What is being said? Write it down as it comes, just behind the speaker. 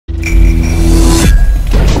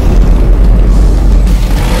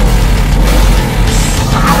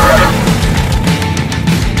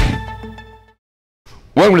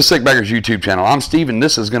Welcome to Stickbagger's YouTube channel. I'm Steve, and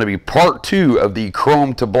this is going to be part 2 of the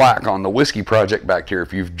chrome to black on the whiskey project back here.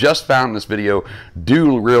 If you've just found this video,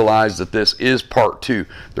 do realize that this is part 2.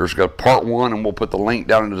 There's got part 1, and we'll put the link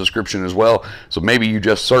down in the description as well. So maybe you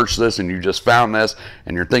just searched this and you just found this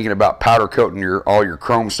and you're thinking about powder coating all your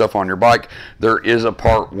chrome stuff on your bike. There is a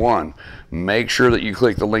part 1. Make sure that you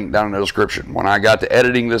click the link down in the description. When I got to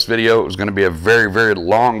editing this video, it was going to be a very, very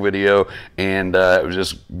long video, and it was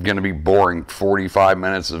just going to be boring. 45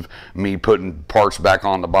 minutes of me putting parts back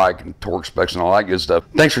on the bike and torque specs and all that good stuff.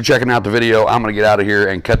 Thanks for checking out the video. I'm going to get out of here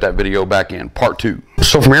and cut that video back in, part 2.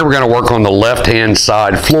 So from here, we're going to work on the left-hand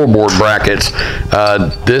side floorboard brackets.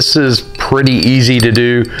 This is pretty easy to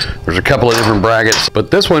do. There's a couple of different brackets, but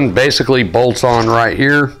this one basically bolts on right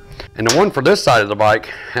here. And the one for this side of the bike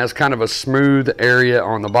has kind of a smooth area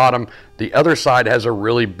on the bottom. The other side has a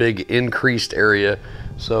really big increased area.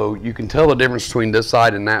 So you can tell the difference between this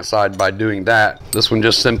side and that side by doing that. This one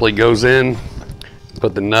just simply goes in,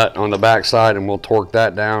 put the nut on the back side, and we'll torque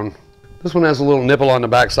that down. This one has a little nipple on the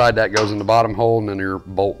back side that goes in the bottom hole, and then your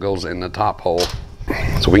bolt goes in the top hole.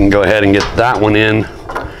 So we can go ahead and get that one in,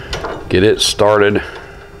 get it started.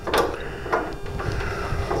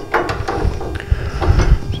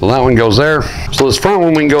 So that one goes there. So this front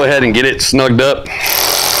one, we can go ahead and get it snugged up.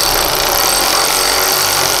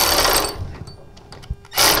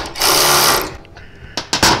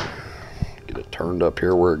 Get it turned up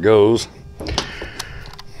here where it goes.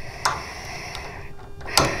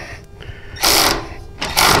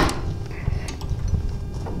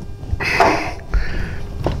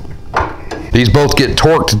 These both get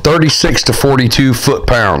torqued 36 to 42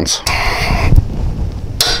 foot-pounds.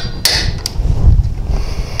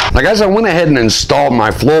 Now guys, I went ahead and installed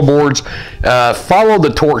my floorboards. Follow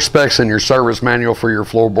the torque specs in your service manual for your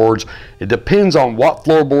floorboards. It depends on what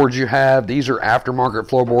floorboards you have. These are aftermarket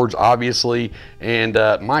floorboards, obviously, and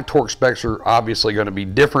my torque specs are obviously going to be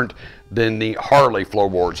different than the Harley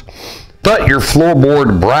floorboards. But your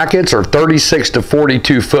floorboard brackets are 36 to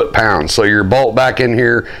 42 foot-pounds. So your bolt back in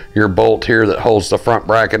here, your bolt here that holds the front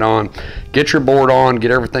bracket on. Get your board on,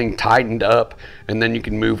 get everything tightened up, and then you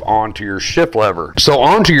can move on to your shift lever. So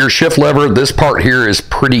onto your shift lever, this part here is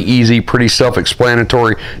pretty easy, pretty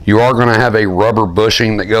self-explanatory. You are going to have a rubber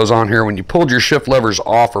bushing that goes on here. When you pulled your shift levers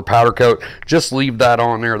off or powder coat, just leave that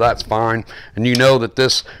on there, that's fine. And you know that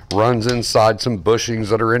this runs inside some bushings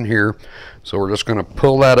that are in here. So we're just going to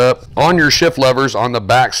pull that up. On your shift levers, on the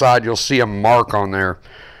back side, you'll see a mark on there.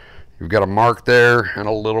 You've got a mark there and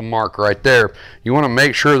a little mark right there. You want to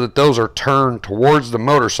make sure that those are turned towards the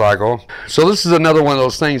motorcycle. So this is another one of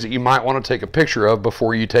those things that you might want to take a picture of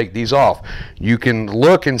before you take these off. You can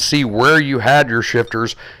look and see where you had your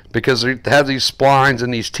shifters, because they have these splines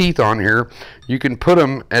and these teeth on here. You can put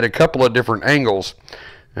them at a couple of different angles.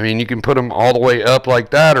 I mean, you can put them all the way up like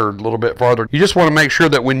that or a little bit farther. You just want to make sure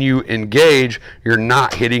that when you engage, you're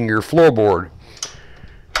not hitting your floorboard.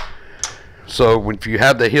 So if you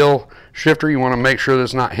have the heel shifter, you want to make sure that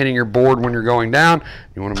it's not hitting your board when you're going down.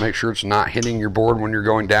 You want to make sure it's not hitting your board when you're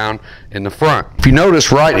going down in the front. If you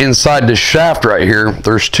notice right inside this shaft right here,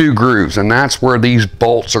 there's 2 grooves, and that's where these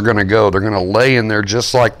bolts are going to go. They're going to lay in there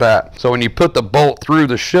just like that. So when you put the bolt through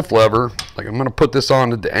the shift lever, like I'm going to put this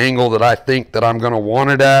on at the angle that I think that I'm going to want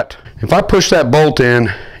it at. If I push that bolt in,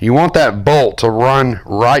 you want that bolt to run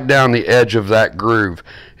right down the edge of that groove.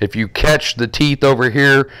 If you catch the teeth over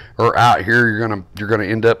here or out here, you're gonna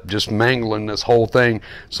end up just mangling this whole thing.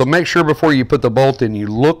 So make sure before you put the bolt in, you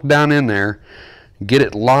look down in there, get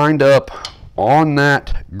it lined up on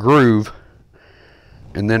that groove,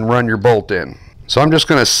 and then run your bolt in. So I'm just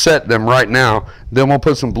gonna set them right now, then we'll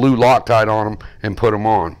put some blue Loctite on them and put them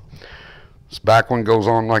on. This back one goes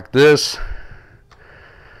on like this.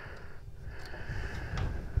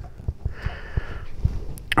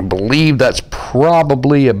 I believe that's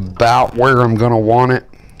probably about where I'm going to want it.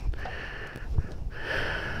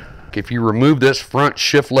 If you remove this front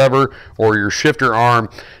shift lever or your shifter arm,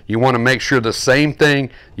 you want to make sure the same thing.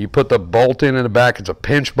 You put the bolt in the back. It's a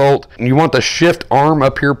pinch bolt. And you want the shift arm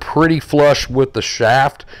up here pretty flush with the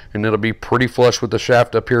shaft, and it'll be pretty flush with the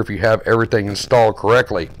shaft up here if you have everything installed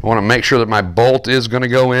correctly. I want to make sure that my bolt is going to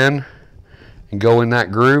go in and go in that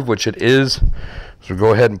groove, which it is. So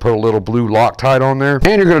go ahead and put a little blue Loctite on there.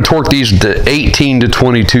 And you're going to torque these to 18 to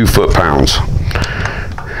 22 foot-pounds.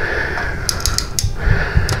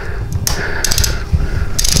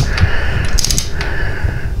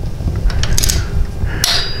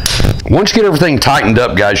 Once you get everything tightened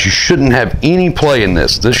up, guys, you shouldn't have any play in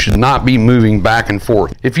this. This should not be moving back and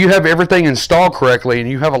forth. If you have everything installed correctly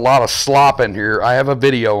and you have a lot of slop in here, I have a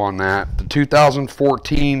video on that. The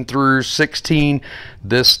 2014 through 16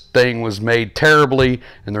 this thing was made terribly,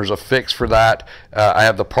 and there's a fix for that. I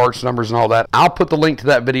have the parts numbers and all that. I'll put the link to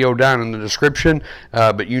that video down in the description,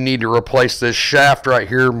 but you need to replace this shaft right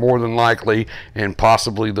here more than likely, and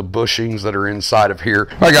possibly the bushings that are inside of here.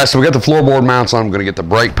 All right guys, so we got the floorboard mounts on. I'm going to get the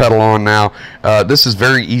brake pedal on now. This is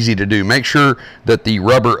very easy to do. Make sure that the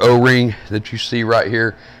rubber O-ring that you see right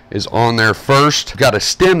here is on there first. Got a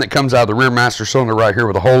stem that comes out of the rear master cylinder right here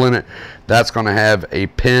with a hole in it. That's going to have a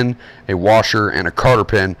pin, a washer, and a cotter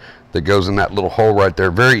pin that goes in that little hole right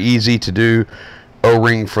there. Very easy to do.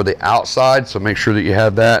 O-ring for the outside, so make sure that you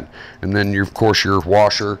have that. And then of course your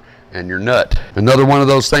washer and your nut. Another one of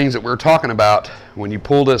those things that we're talking about, when you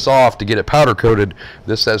pull this off to get it powder coated,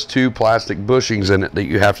 this has 2 plastic bushings in it that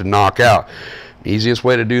you have to knock out. Easiest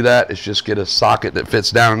way to do that is just get a socket that fits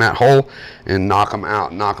down in that hole and knock them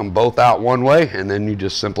out. Knock them both out one way, and then you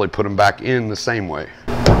just simply put them back in the same way.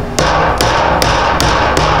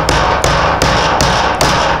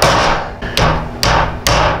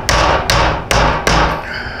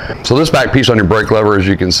 So this back piece on your brake lever, as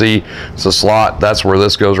you can see, it's a slot. That's where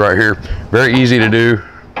this goes right here. Very easy to do.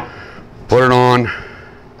 Put it on,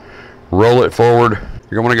 roll it forward.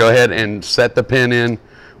 You're going to go ahead and set the pin in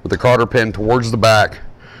with the cotter pin towards the back,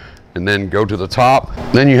 and then go to the top.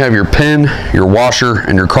 Then you have your pin, your washer,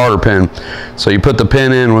 and your cotter pin. So you put the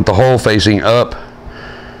pin in with the hole facing up,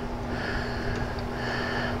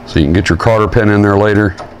 so you can get your cotter pin in there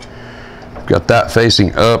later. Got that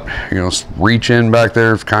facing up. You're gonna reach in back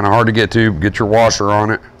there. It's kind of hard to get to. Get your washer on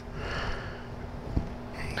it,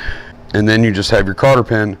 and then you just have your cotter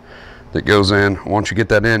pin that goes in. Once you get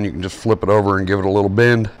that in, you can just flip it over and give it a little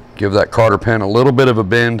bend. Give that cotter pin a little bit of a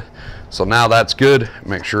bend. So now that's good.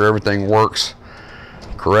 Make sure everything works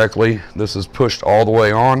correctly. This is pushed all the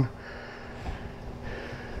way on.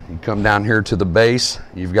 You come down here to the base.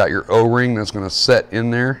 You've got your O-ring that's going to set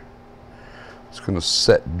in there. It's going to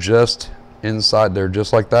set just inside there,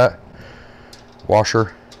 just like that.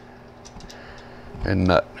 Washer and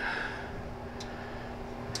nut.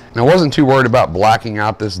 Now, I wasn't too worried about blacking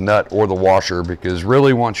out this nut or the washer, because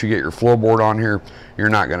really once you get your floorboard on here, you're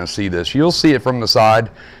not going to see this. You'll see it from the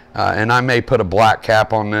side, and I may put a black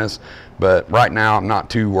cap on this, but right now I'm not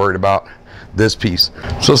too worried about this piece.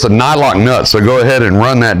 So it's a nylock nut, so go ahead and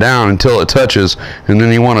run that down until it touches, and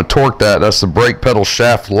then you want to torque that. That's the brake pedal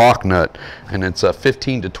shaft lock nut, and it's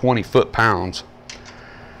 15 to 20 foot-pounds.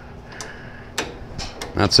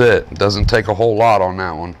 That's it. It doesn't take a whole lot on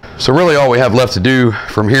that one. So really all we have left to do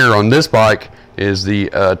from here on this bike is the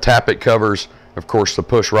tappit covers, of course the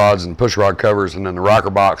push rods and push rod covers, and then the rocker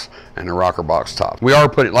box and the rocker box top. We are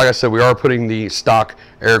putting, like I said, we are putting the stock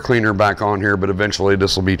air cleaner back on here, but eventually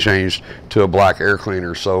this will be changed to a black air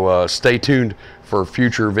cleaner. So stay tuned for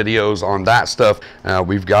future videos on that stuff.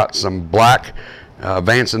 We've got some black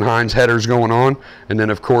Vance and Hines headers going on, and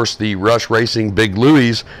then of course the Rush Racing Big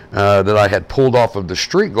Louis that I had pulled off of the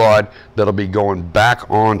Street Glide that'll be going back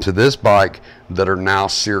onto this bike, that are now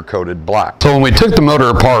sear coated black. So when we took the motor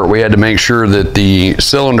apart, we had to make sure that the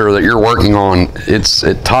cylinder that you're working on, it's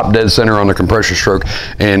at top dead center on the compression stroke,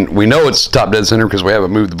 and we know it's top dead center because we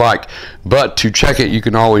haven't moved the bike. But to check it, you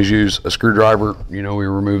can always use a screwdriver. You know, we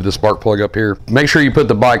remove the spark plug up here. Make sure you put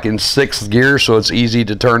the bike in 6th gear so it's easy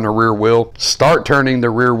to turn the rear wheel. Start turning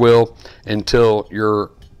the rear wheel until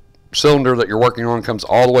your cylinder that you're working on comes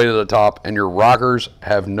all the way to the top and your rockers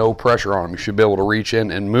have no pressure on them. You should be able to reach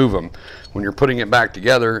in and move them. When you're putting it back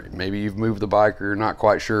together, maybe you've moved the bike or you're not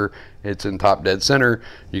quite sure it's in top dead center,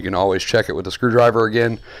 you can always check it with a screwdriver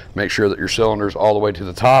again. Make sure that your cylinder's all the way to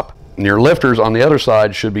the top, and your lifters on the other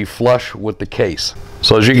side should be flush with the case.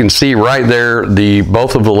 So as you can see right there,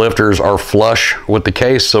 both of the lifters are flush with the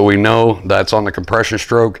case, so we know that's on the compression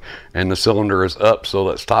stroke, and the cylinder is up, so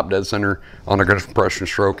that's top dead center on the compression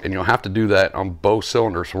stroke, and you'll have to do that on both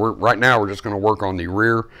cylinders. So right now we're just going to work on the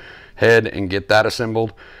rear head and get that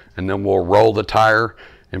assembled, and then we'll roll the tire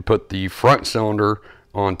and put the front cylinder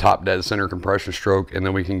on top dead center compression stroke, and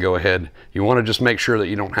then we can go ahead. You want to just make sure that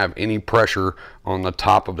you don't have any pressure on the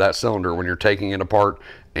top of that cylinder when you're taking it apart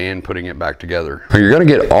and putting it back together. You're going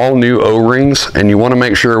to get all new O-rings, and you want to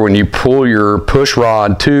make sure when you pull your push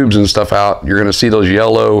rod tubes and stuff out, you're going to see those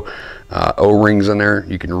yellow O-rings in there.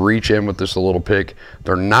 You can reach in with this little pick.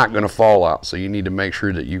 They're not going to fall out, so you need to make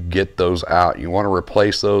sure that you get those out. You want to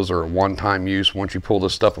replace those, or a one-time use. Once you pull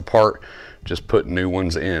this stuff apart, just put new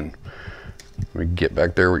ones in. Let me get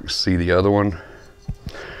back there, we can see the other one.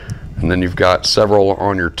 And then you've got several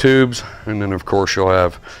on your tubes, and then of course you'll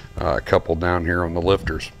have a couple down here on the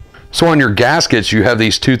lifters. So on your gaskets, you have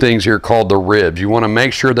these two things here called the ribs. You want to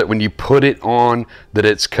make sure that when you put it on, that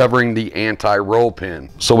it's covering the anti-roll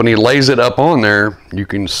pin. So when he lays it up on there, you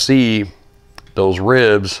can see those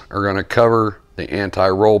ribs are going to cover the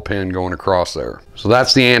anti-roll pin going across there. So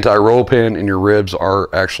that's the anti-roll pin, and your ribs are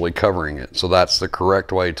actually covering it. So that's the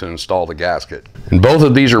correct way to install the gasket. And both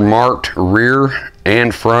of these are marked rear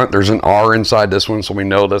and front. There's an R inside this one, so we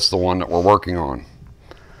know that's the one that we're working on.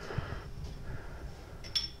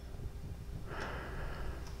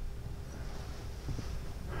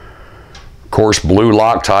 Of course, blue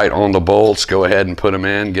Loctite on the bolts. Go ahead and put them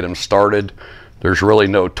in, get them started. There's really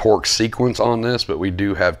no torque sequence on this, but we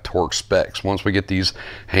do have torque specs. Once we get these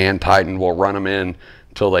hand tightened, we'll run them in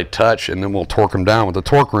until they touch, and then we'll torque them down with a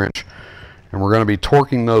torque wrench. And we're going to be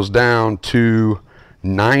torquing those down to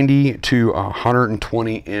 90 to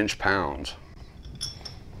 120 inch-pounds.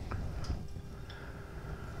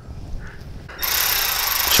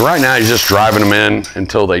 So right now, he's just driving them in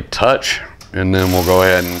until they touch, and then we'll go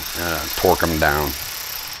ahead and torque them down.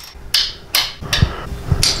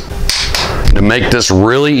 To make this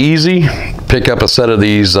really easy, pick up a set of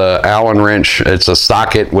these Allen wrench. It's a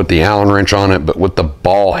socket with the Allen wrench on it, but with the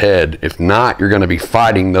ball head. If not, you're going to be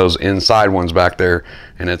fighting those inside ones back there,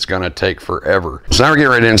 and it's going to take forever. So now we're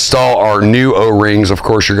getting ready to install our new O-rings. Of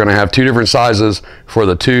course, you're going to have two different sizes for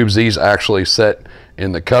the tubes. These actually set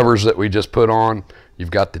in the covers that we just put on. You've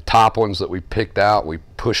got the top ones that we picked out, we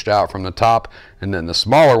pushed out from the top, and then the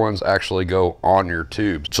smaller ones actually go on your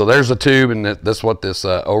tubes. So there's the tube, and that's what this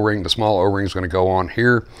O-ring, the small O-ring, is going to go on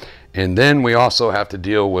here. And then we also have to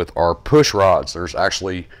deal with our push rods. There's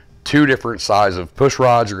actually two different sizes of push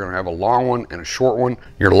rods. You're going to have a long one and a short one.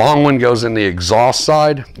 Your long one goes in the exhaust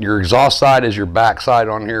side. Your exhaust side is your back side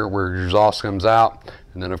on here where your exhaust comes out.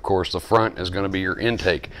 And then of course the front is going to be your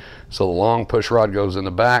intake. So the long push rod goes in the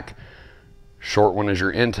back. Short one is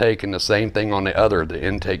your intake, and the same thing on the other. The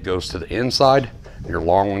intake goes to the inside, your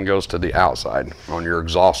long one goes to the outside on your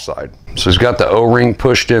exhaust side. So he's got the O-ring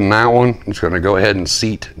pushed in that one. He's going to go ahead and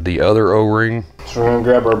seat the other O-ring. So we're going to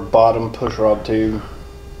grab our bottom push rod tube.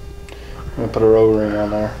 We're going to put our O-ring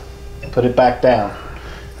on there. Put it back down.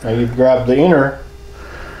 Now you grab the inner,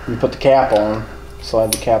 you put the cap on,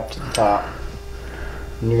 slide the cap to the top.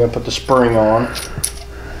 And you're going to put the spring on.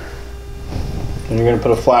 And you're going to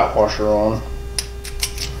put a flat washer on.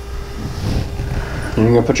 And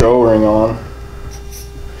you're going to put your O-ring on.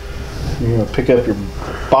 You're going to pick up your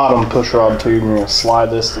bottom push rod tube and you're going to slide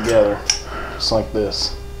this together, just like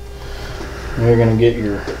this. And you're going to get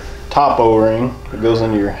your top O-ring that goes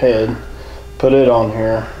into your head, put it on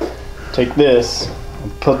here, take this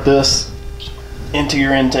and put this into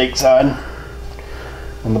your intake side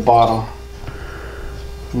and the bottom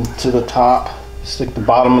into the top. Stick the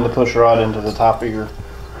bottom of the push rod into the top of your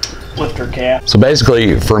lifter cap. So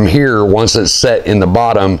basically from here, once it's set in the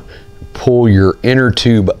bottom, pull your inner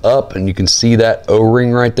tube up, and you can see that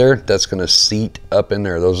O-ring right there. That's going to seat up in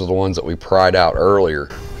there. Those are the ones that we pried out earlier.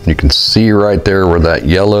 You can see right there where that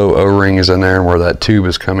yellow O-ring is in there and where that tube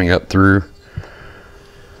is coming up through.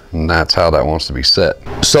 And that's how that wants to be set.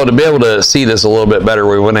 So to be able to see this a little bit better,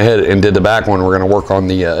 we went ahead and did the back one. We're going to work on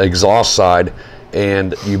the exhaust side.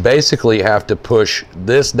 And you basically have to push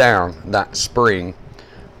this down, that spring.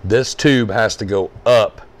 This tube has to go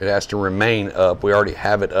up. It has to remain up. We already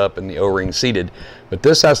have it up and the O-ring seated, but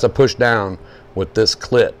this has to push down with this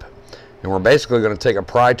clip. And we're basically going to take a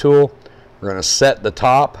pry tool. We're going to set the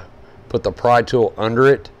top, put the pry tool under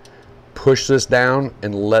it, push this down,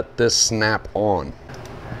 and let this snap on.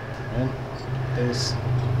 And this.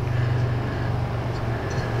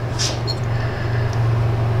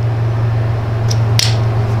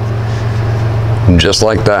 Just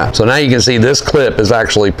like that. So now you can see this clip is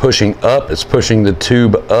actually pushing up. It's pushing the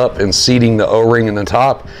tube up and seating the O-ring in the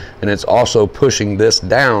top, and it's also pushing this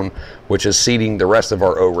down, which is seating the rest of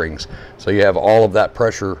our O-rings. So you have all of that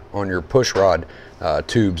pressure on your push rod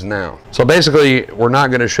tubes now. So basically, we're not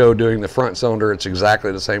going to show doing the front cylinder. It's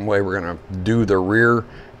exactly the same way. We're going to do the rear,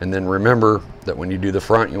 and then remember that when you do the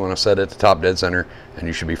front, you want to set it at the top dead center, and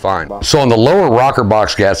you should be fine. So on the lower rocker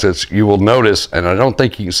box gaskets, you will notice, and I don't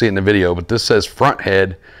think you can see it in the video, but this says front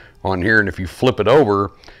head on here, and if you flip it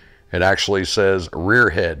over, it actually says rear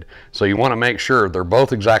head. So you want to make sure they're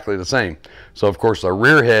both exactly the same. So of course the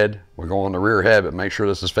rear head, we'll go on the rear head, but make sure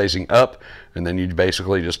this is facing up, and then you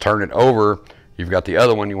basically just turn it over. You've got the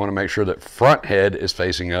other one, you want to make sure that front head is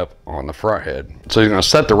facing up on the front head. So you're going to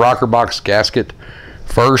set the rocker box gasket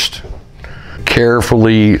first.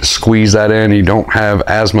 Carefully squeeze that in. You don't have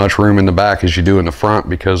as much room in the back as you do in the front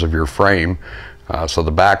because of your frame. So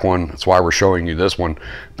the back one, that's why we're showing you this one.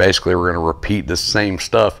 Basically, we're going to repeat the same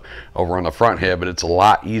stuff over on the front head, but it's a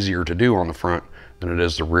lot easier to do on the front than it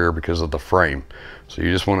is the rear because of the frame. So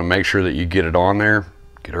you just want to make sure that you get it on there,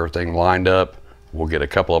 get everything lined up, We'll get a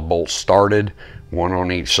couple of bolts started, one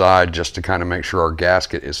on each side, just to kind of make sure our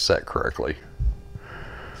gasket is set correctly.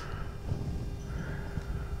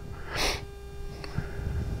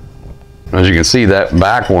 As you can see, that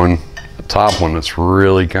back one, the top one, it's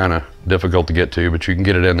really kind of difficult to get to, but you can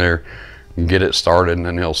get it in there and get it started, and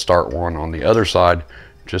then he'll start one on the other side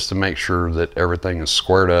just to make sure that everything is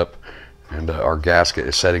squared up and our gasket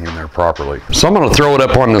is setting in there properly. So I'm going to throw it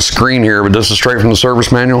up on the screen here, but this is straight from the service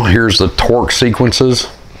manual. Here's the torque sequences.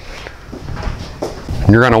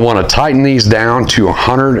 You're going to want to tighten these down to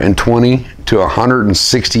 120 to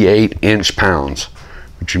 168 inch-pounds,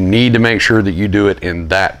 but you need to make sure that you do it in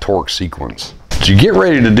that torque sequence. So you get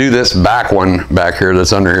ready to do this back one back here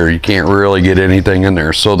that's under here, you can't really get anything in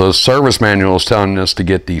there. So the service manual is telling us to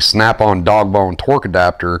get the snap-on dog bone torque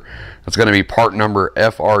adapter. That's going to be part number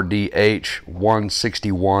FRDH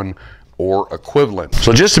 161 or equivalent.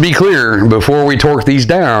 So just to be clear, before we torque these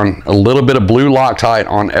down, a little bit of blue Loctite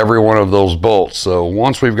on every one of those bolts. So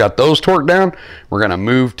once we've got those torqued down, we're going to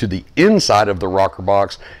move to the inside of the rocker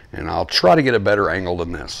box, and I'll try to get a better angle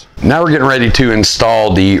than this. Now we're getting ready to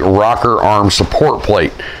install the rocker arm support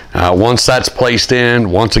plate. Once that's placed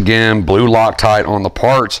in, once again, blue Loctite on the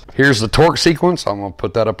parts. Here's the torque sequence. I'm going to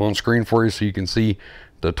put that up on screen for you so you can see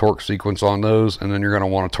the torque sequence on those, and then you're going to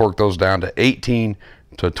want to torque those down to 18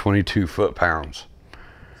 to 22 foot-pounds.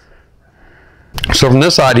 So from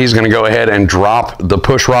this side, he's going to go ahead and drop the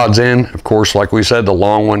push rods in. Of course, like we said, the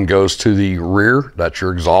long one goes to the rear. That's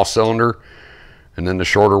your exhaust cylinder. And then the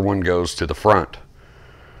shorter one goes to the front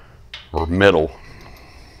or middle.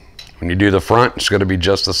 When you do the front, it's going to be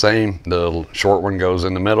just the same. The short one goes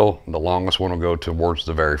in the middle. The longest one will go towards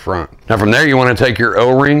the very front. Now from there, you want to take your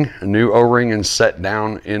O-ring, a new O-ring, and set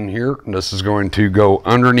down in here. This is going to go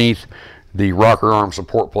underneath the rocker arm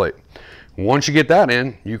support plate. Once you get that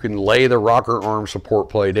in, you can lay the rocker arm support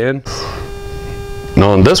plate in.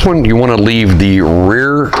 Now on this one, you want to leave the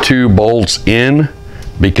rear two bolts in,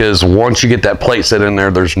 because once you get that plate set in there,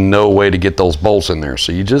 there's no way to get those bolts in there.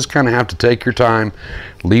 So you just kind of have to take your time,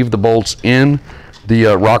 leave the bolts in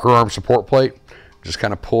the rocker arm support plate, just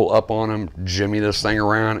kind of pull up on them, jimmy this thing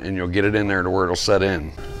around, and you'll get it in there to where it'll set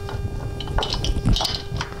in.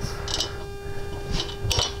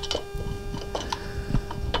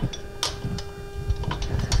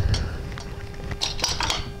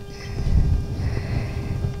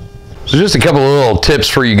 So just a couple of little tips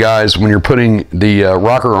for you guys when you're putting the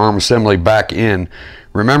rocker arm assembly back in.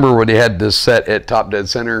 Remember when they had this set at top dead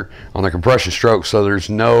center on the compression stroke, so there's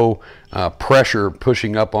no pressure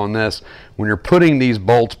pushing up on this. When you're putting these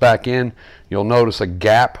bolts back in, you'll notice a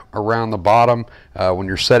gap around the bottom when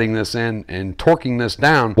you're setting this in and torquing this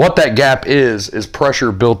down. What that gap is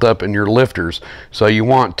pressure built up in your lifters. So you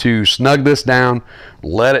want to snug this down,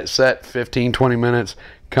 let it set 15-20 minutes,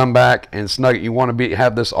 come back and snug it. You want to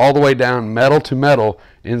have this all the way down metal to metal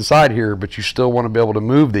inside here, but you still want to be able to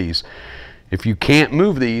move these. If you can't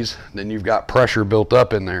move these, then you've got pressure built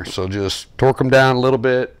up in there. So just torque them down a little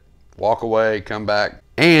bit, walk away, come back,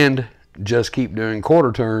 and just keep doing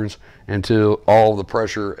quarter turns until all the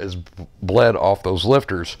pressure is bled off those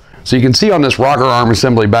lifters. So you can see on this rocker arm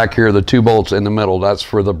assembly back here, the two bolts in the middle, that's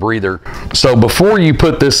for the breather. So before you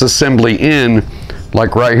put this assembly in,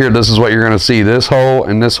 like right here, this is what you're going to see, this hole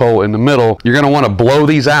and this hole in the middle. You're going to want to blow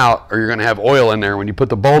these out, or you're going to have oil in there. When you put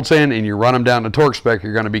the bolts in and you run them down to torque spec,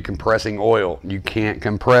 you're going to be compressing oil. You can't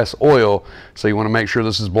compress oil, so you want to make sure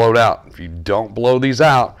this is blowed out. If you don't blow these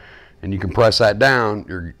out and you compress that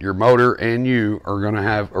down, your motor and you are going to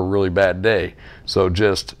have a really bad day. So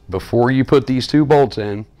just before you put these two bolts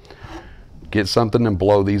in, get something and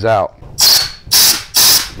blow these out.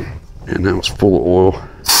 And that was full of oil.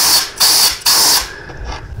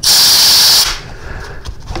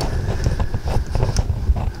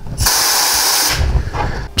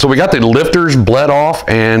 So we got the lifters bled off,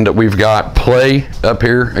 and we've got play up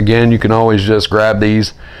here. Again, you can always just grab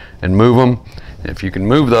these and move them. If you can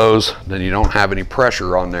move those, then you don't have any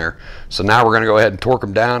pressure on there. So now we're going to go ahead and torque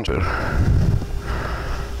them down.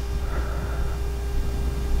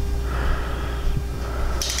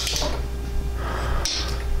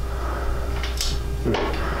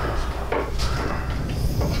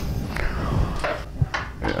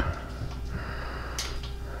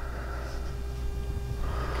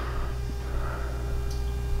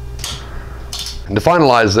 And to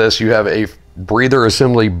finalize this, you have a breather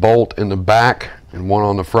assembly bolt in the back and one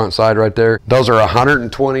on the front side right there. Those are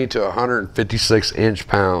 120 to 156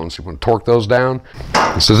 inch-pounds. You want to torque those down.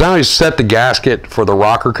 So now you set the gasket for the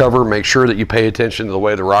rocker cover. Make sure that you pay attention to the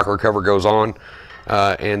way the rocker cover goes on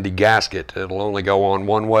and the gasket. It'll only go on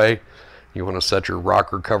one way. You want to set your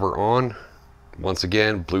rocker cover on, Once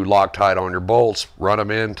again, blue Loctite on your bolts, run them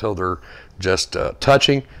in until they're just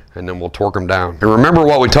touching, and then we'll torque them down. And remember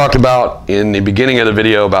what we talked about in the beginning of the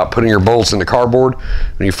video about putting your bolts in the cardboard?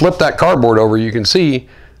 When you flip that cardboard over, you can see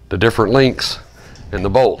the different links in the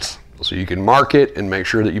bolts. So you can mark it and make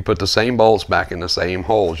sure that you put the same bolts back in the same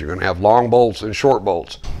holes. You're gonna have long bolts and short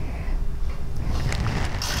bolts.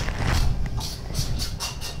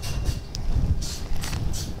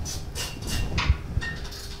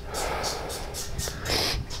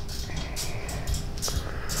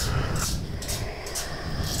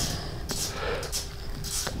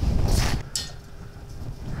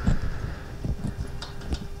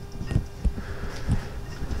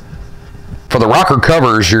 For the rocker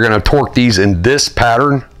covers, you're going to torque these in this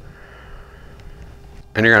pattern,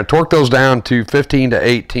 and you're going to torque those down to 15 to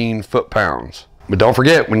 18 foot-pounds. But don't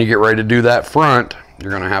forget, when you get ready to do that front,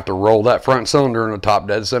 you're going to have to roll that front cylinder in the top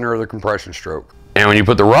dead center of the compression stroke. And when you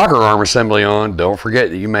put the rocker arm assembly on, don't forget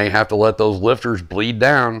that you may have to let those lifters bleed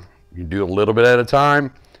down. You do a little bit at a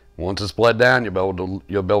time. Once it's bled down, you'll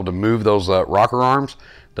be able to move those rocker arms.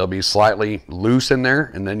 They'll be slightly loose in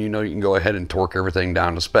there, and then you know you can go ahead and torque everything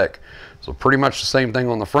down to spec. So pretty much the same thing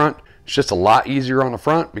on the front. It's just a lot easier on the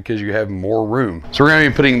front because you have more room. So we're going to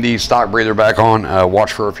be putting the stock breather back on.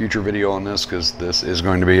 Watch for a future video on this because this is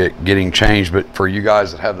going to be getting changed. But for you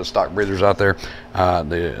guys that have the stock breathers out there,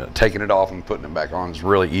 taking it off and putting it back on is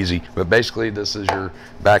really easy. But basically, this is your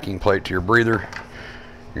backing plate to your breather.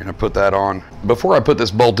 You're going to put that on. Before I put this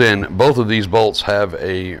bolt in, both of these bolts have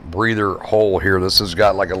a breather hole here. This has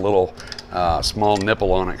got like a little small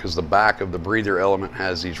nipple on it because the back of the breather element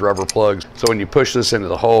has these rubber plugs. So when you push this into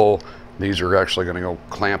the hole, these are actually going to go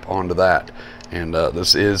clamp onto that. And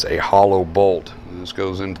this is a hollow bolt. This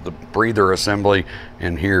goes into the breather assembly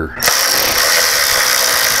in here.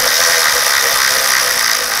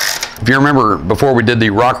 If you remember, before we did the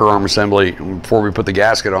rocker arm assembly, before we put the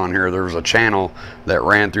gasket on here, there was a channel that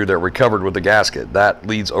ran through that we covered with the gasket. That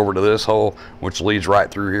leads over to this hole, which leads right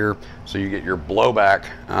through here. So you get your blowback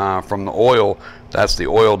from the oil. That's the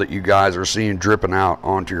oil that you guys are seeing dripping out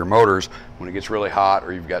onto your motors. When it gets really hot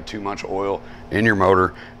or you've got too much oil in your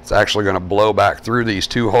motor, it's actually going to blow back through these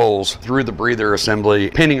two holes, through the breather assembly.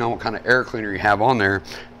 Depending on what kind of air cleaner you have on there,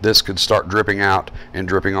 this could start dripping out and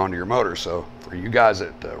dripping onto your motor. So for you guys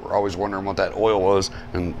that were always wondering what that oil was,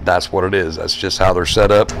 and that's what it is. That's just how they're set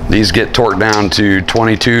up. These get torqued down to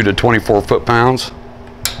 22 to 24 foot-pounds.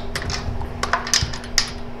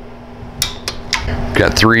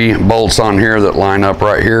 Got 3 bolts on here that line up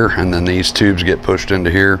right here, and then these tubes get pushed into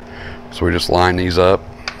here. So we just line these up.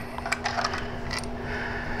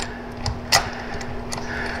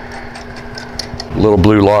 Little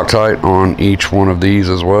blue Loctite on each one of these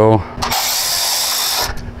as well.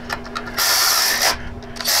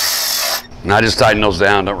 And I just tighten those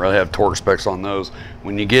down, don't really have torque specs on those.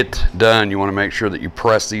 When you get done, you want to make sure that you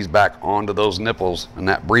press these back onto those nipples and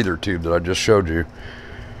that breather tube that I just showed you.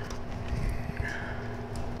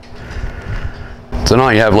 So now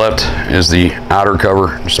all you have left is the outer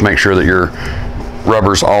cover. Just make sure that your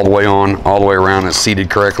rubber's all the way on, all the way around, it's seated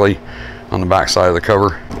correctly on the back side of the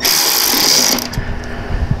cover.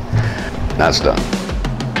 That's done.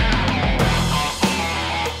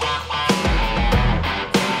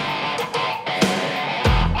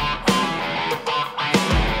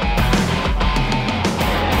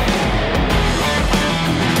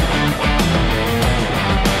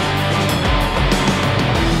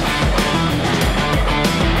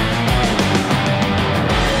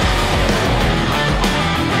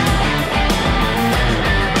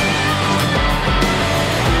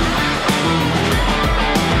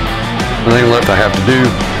 The thing left I have to do,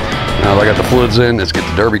 now that I got the fluids in, is get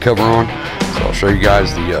the derby cover on. So I'll show you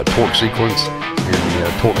guys the torque sequence and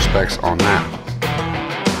the torque specs on that.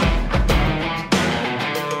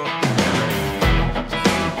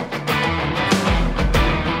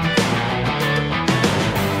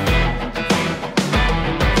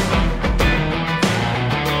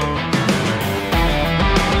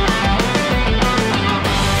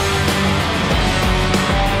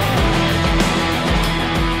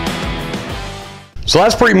 So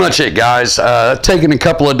that's pretty much it, guys. Taking a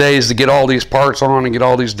couple of days to get all these parts on and get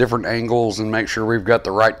all these different angles and make sure we've got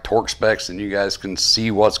the right torque specs and you guys can see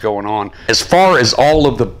what's going on. As far as all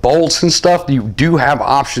of the bolts and stuff, you do have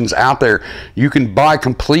options out there. You can buy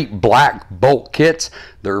complete black bolt kits.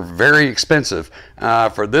 They're very expensive.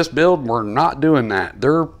 For this build, we're not doing that.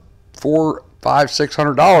 They're for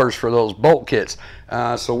 $500-600 for those bolt kits.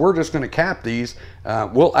 So we're just going to cap these.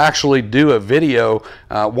 We'll actually do a video.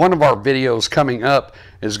 One of our videos coming up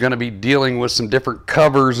is going to be dealing with some different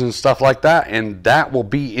covers and stuff like that, and that will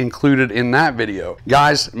be included in that video.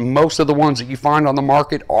 Guys, most of the ones that you find on the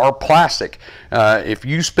market are plastic. If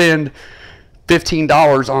you spend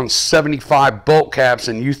 $15 on 75 bolt caps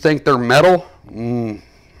and you think they're metal,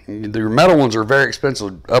 the metal ones are very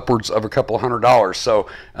expensive, upwards of a couple $100. So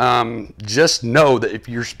just know that if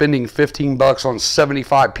you're spending 15 bucks on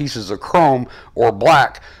 75 pieces of chrome or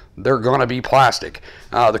black, they're going to be plastic.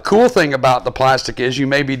 The cool thing about the plastic is you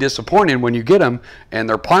may be disappointed when you get them and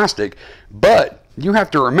they're plastic, but you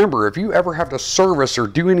have to remember, if you ever have to service or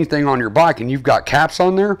do anything on your bike and you've got caps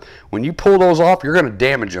on there, when you pull those off, you're going to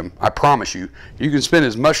damage them. I promise you. You can spend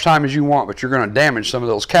as much time as you want, but you're going to damage some of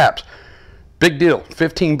those caps. Big deal.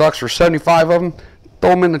 15 bucks for 75 of them. Throw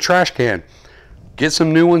them in the trash can. Get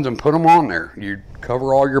some new ones and put them on there. You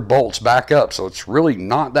cover all your bolts back up, so it's really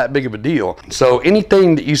not that big of a deal. So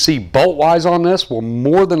anything that you see bolt wise on this will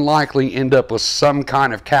more than likely end up with some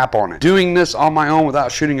kind of cap on it. Doing this on my own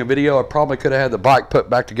without shooting a video, I probably could have had the bike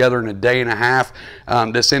put back together in a day and a half.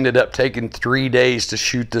 This ended up taking 3 days to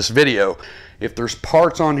shoot this video. If there's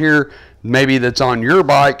parts on here maybe that's on your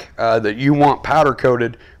bike that you want powder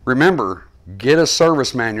coated, remember, get a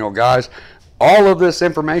service manual, guys. All of this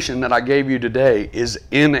information that I gave you today is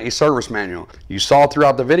in a service manual. You saw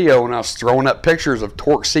throughout the video when I was throwing up pictures of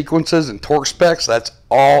torque sequences and torque specs. That's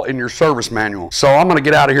all in your service manual. So I'm gonna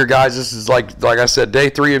get out of here, guys. This is like I said,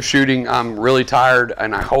 day 3 of shooting. I'm really tired,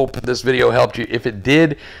 and I hope this video helped you. If it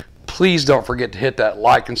did, please don't forget to hit that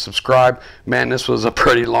like and subscribe. Man, this was a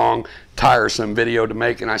pretty long, tiresome video to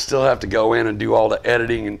make, and I still have to go in and do all the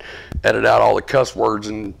editing and edit out all the cuss words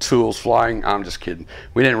and tools flying. I'm just kidding.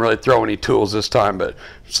 We didn't really throw any tools this time, but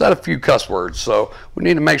said a few cuss words. So we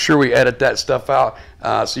need to make sure we edit that stuff out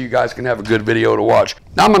so you guys can have a good video to watch.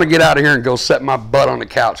 Now I'm going to get out of here and go set my butt on the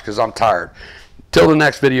couch because I'm tired. Till the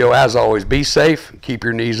next video, as always, be safe, keep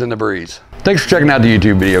your knees in the breeze. Thanks for checking out the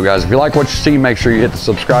YouTube video, guys. If you like what you see, make sure you hit the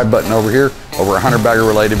subscribe button over here. Over 100 bagger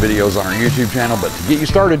related videos on our YouTube channel. But to get you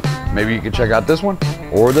started, maybe you can check out this one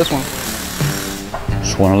or this one.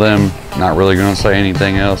 Just one of them. Not really going to say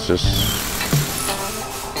anything else. Just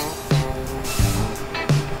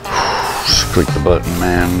click the button,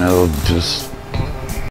 man. No, just